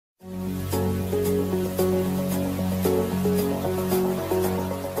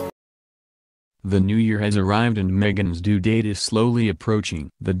The new year has arrived and Meghan's due date is slowly approaching.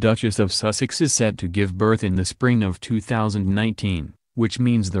 The Duchess of Sussex is set to give birth in the spring of 2019, which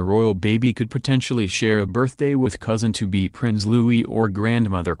means the royal baby could potentially share a birthday with cousin-to-be Prince Louis or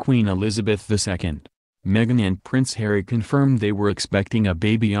grandmother Queen Elizabeth II. Meghan and Prince Harry confirmed they were expecting a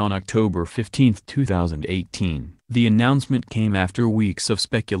baby on October 15, 2018. The announcement came after weeks of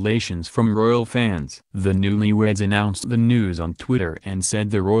speculations from royal fans. The newlyweds announced the news on Twitter and said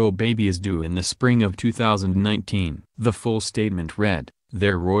the royal baby is due in the spring of 2019. The full statement read,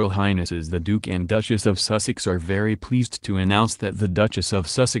 "Their Royal Highnesses the Duke and Duchess of Sussex are very pleased to announce that the Duchess of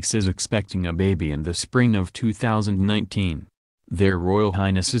Sussex is expecting a baby in the spring of 2019. Their Royal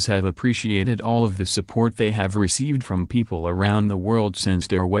Highnesses have appreciated all of the support they have received from people around the world since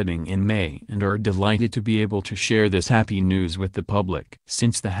their wedding in May and are delighted to be able to share this happy news with the public."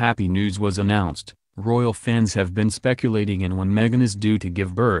 Since the happy news was announced, royal fans have been speculating on when Meghan is due to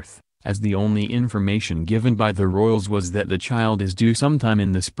give birth, as the only information given by the royals was that the child is due sometime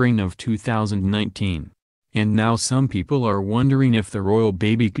in the spring of 2019. And now some people are wondering if the royal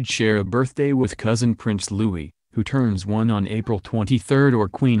baby could share a birthday with cousin Prince Louis, who turns 1 on April 23, or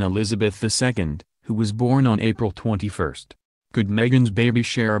Queen Elizabeth II, who was born on April 21. Could Meghan's baby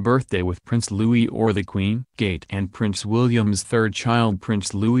share a birthday with Prince Louis or the Queen? Kate and Prince William's third child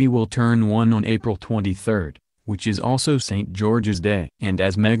Prince Louis will turn 1 on April 23, which is also St. George's Day. And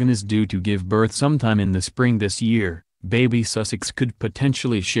as Meghan is due to give birth sometime in the spring this year, baby Sussex could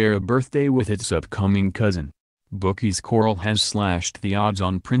potentially share a birthday with its upcoming cousin. Bookies Coral has slashed the odds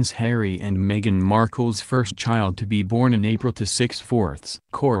on Prince Harry and Meghan Markle's first child to be born in April to 6/4.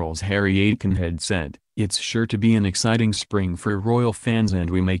 Coral's Harry Aikenhead said, "It's sure to be an exciting spring for royal fans and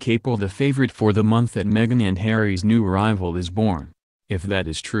we make April the favorite for the month that Meghan and Harry's new arrival is born. If that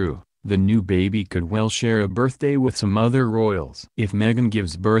is true, the new baby could well share a birthday with some other royals. If Meghan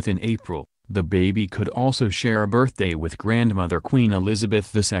gives birth in April, the baby could also share a birthday with grandmother Queen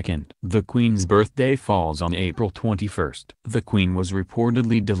Elizabeth II. The Queen's birthday falls on April 21. The Queen was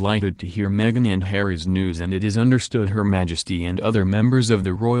reportedly delighted to hear Meghan and Harry's news, and it is understood Her Majesty and other members of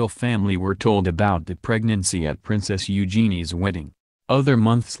the royal family were told about the pregnancy at Princess Eugenie's wedding. Other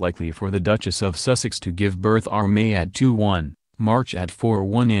months likely for the Duchess of Sussex to give birth are May at 2-1. March at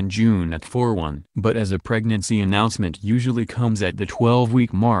 4-1 and June at 4-1. But as a pregnancy announcement usually comes at the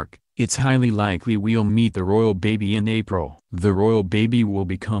 12-week mark, it's highly likely we'll meet the royal baby in April. The royal baby will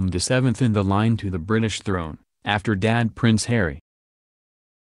become the 7th in the line to the British throne, after Dad Prince Harry.